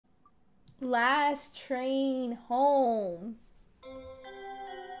Last train home.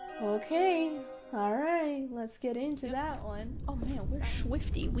 Okay. Alright, let's get into that one. Oh man, we're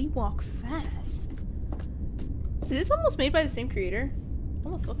swifty. We walk fast. Is this almost made by the same creator?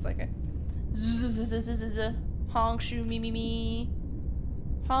 Almost looks like it. Honk shoo me me me.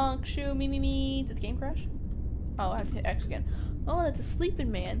 Honk shoo me me me. Did the game crash? Oh, I have to hit X again. Oh, that's a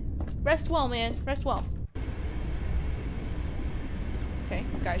sleeping man. Rest well, man. Rest well. Okay,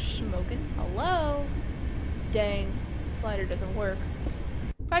 guy's smoking. Hello? Dang, slider doesn't work.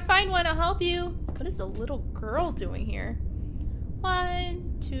 If I find one, I'll help you. What is the little girl doing here?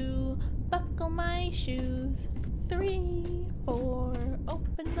 1, 2, buckle my shoes. 3, 4,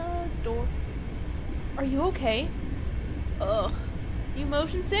 open the door. Are you okay? Ugh. You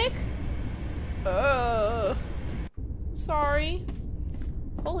motion sick? Ugh. Sorry.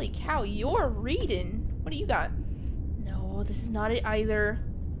 Holy cow, you're reading. What do you got? No, this is not it either.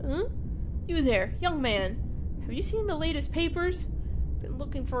 Huh? You there, young man. Have you seen the latest papers? Been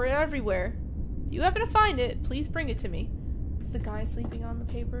looking for it everywhere. If you happen to find it, please bring it to me. Is the guy sleeping on the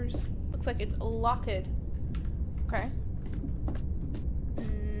papers? Looks like it's locked. Okay.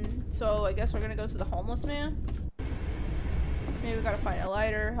 So I guess we're gonna go to the homeless man. Maybe we gotta find a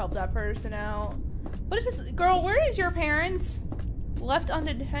lighter, help that person out. What is this? Girl, where is your parents? Left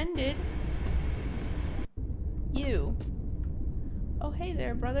unattended. You. Oh, hey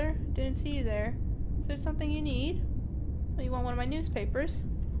there, brother. Didn't see you there. Is there something you need? Oh, you want one of my newspapers?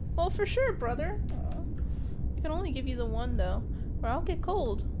 Well, for sure, brother. Aw. I can only give you the one, though, or I'll get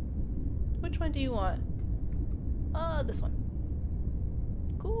cold. Which one do you want? This one.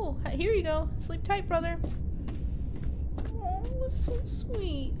 Cool. Here you go. Sleep tight, brother. Oh, that's so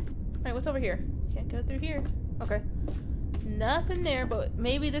sweet. Alright, what's over here? Can't go through here. Okay. Nothing there, but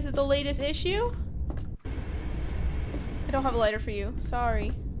maybe this is the latest issue? I don't have a lighter for you.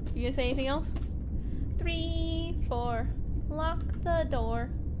 Sorry. You gonna say anything else? 3, 4. Lock the door.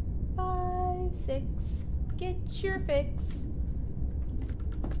 5, 6. Get your fix.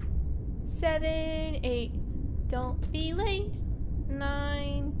 7, 8. Don't be late.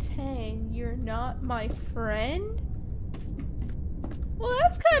 9, 10. You're not my friend? Well,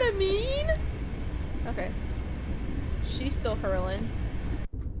 that's kind of mean. Okay. She's still hurling.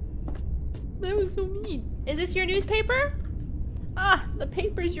 That was so mean. Is this your newspaper? Ah, the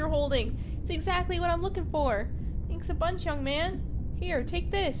papers you're holding. It's exactly what I'm looking for. Thanks a bunch, young man. Here,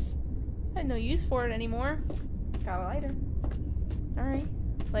 take this. I have no use for it anymore. Got a lighter. Alright.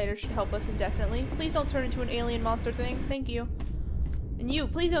 Lighter should help us indefinitely. Please don't turn into an alien monster thing. Thank you. And you,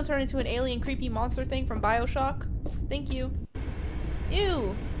 please don't turn into an alien creepy monster thing from BioShock. Thank you.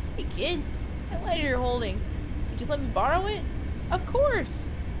 Ew. Hey kid, that lighter you're holding. Could you let me borrow it? Of course.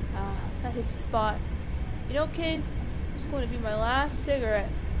 Ah, that hits the spot. You know, kid, it's going to be my last cigarette.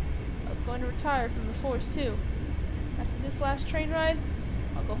 I was going to retire from the force too. After this last train ride,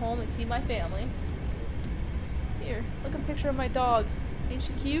 I'll go home and see my family. Here, look at a picture of my dog. Ain't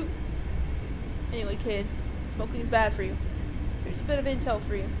she cute? Anyway, kid, smoking is bad for you. Here's a bit of intel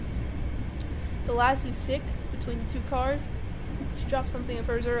for you. The lass who's sick between the two cars, she dropped something of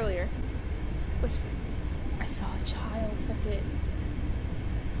hers earlier. Whisper. I saw a child suck it.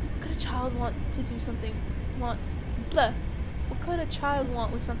 What could a child want to do something? What could a child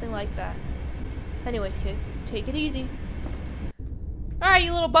want with something like that? Anyways, kid, take it easy. Alright,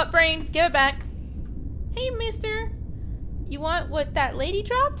 you little butt brain, give it back. Hey, mister. You want what that lady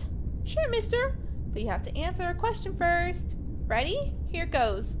dropped? Sure, mister. But you have to answer a question first. Ready? Here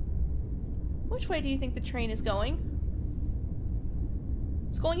goes. Which way do you think the train is going?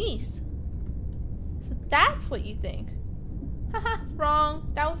 It's going east. So that's what you think. Haha,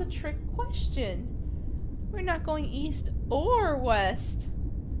 wrong. That was a trick question. We're not going east or west.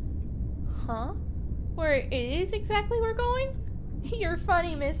 Huh? Where it is exactly we're going? You're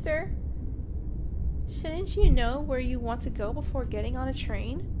funny, mister. Shouldn't you know where you want to go before getting on a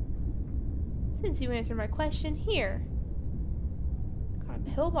train? Since you answered my question, here. Got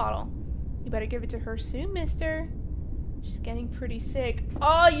a pill bottle. You better give it to her soon, mister. She's getting pretty sick.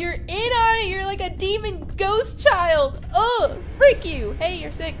 Oh, you're in on it! You're like a demon ghost child! Oh, freak you! Hey,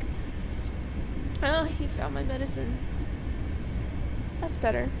 you're sick. Oh, you found my medicine. That's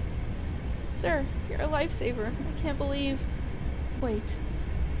better. Sir, you're a lifesaver. I can't believe... Wait.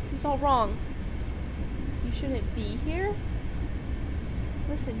 This is all wrong. You shouldn't be here?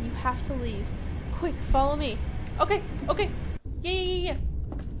 Listen, you have to leave. Quick, follow me. Okay, okay. Yeah.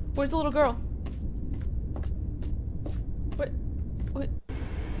 Where's the little girl? What?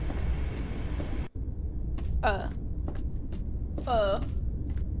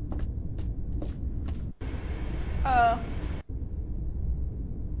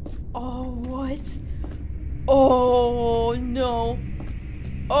 Oh, what? Oh, no.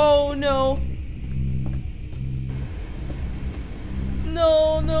 Oh, no.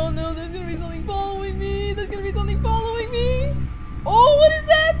 No, no, no, there's gonna be something following me. There's gonna be something following me. Oh, what is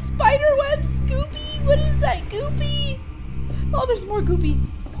that? Spiderweb Scoopy? What is that? Goopy? Oh, there's more Goopy.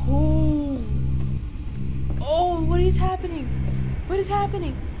 Oh. Oh, what is happening? What is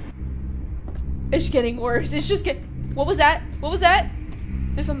happening? It's getting worse. It's just getting... What was that? What was that?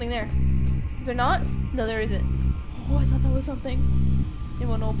 There's something there. Is there not? No, there isn't. Oh, I thought that was something. It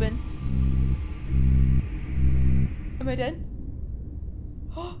won't open. Am I dead?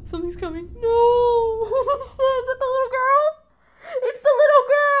 Oh, something's coming. No! Is it the little girl? It's the little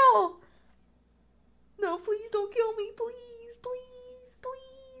girl! No, please don't kill me. Please, please,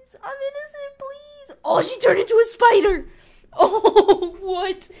 please. I'm innocent, please. Oh, she turned into a spider. Oh,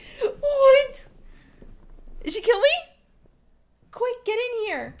 what? What? Did she kill me? Quick, get in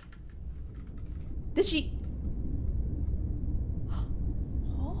here. Did she?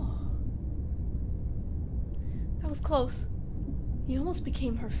 Oh. That was close. You almost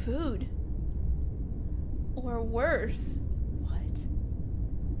became her food. Or worse. What?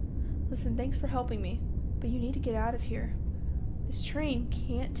 Listen, thanks for helping me, but you need to get out of here. This train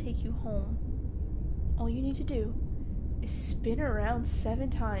can't take you home. All you need to do is spin around 7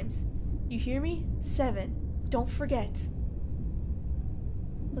 times. You hear me? 7. Don't forget.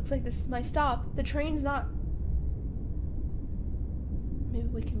 Looks like this is my stop. The train's not... Maybe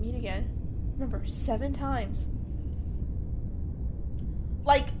we can meet again. Remember, 7 times.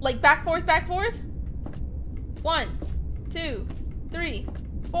 Like back, forth, back, forth? 1, 2, 3,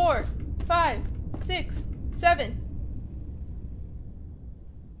 4, 5, 6, 7.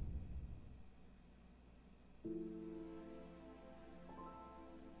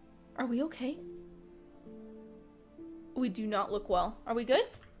 Are we okay? We do not look well. Are we good?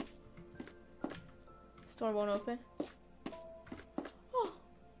 This door won't open. Oh.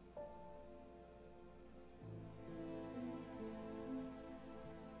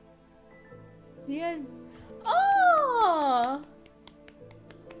 The end. Oh!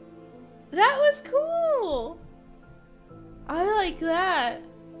 That was cool! I like that.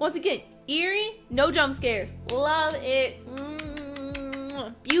 Once again, eerie, no jump scares. Love it.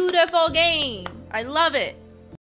 Beautiful game. I love it.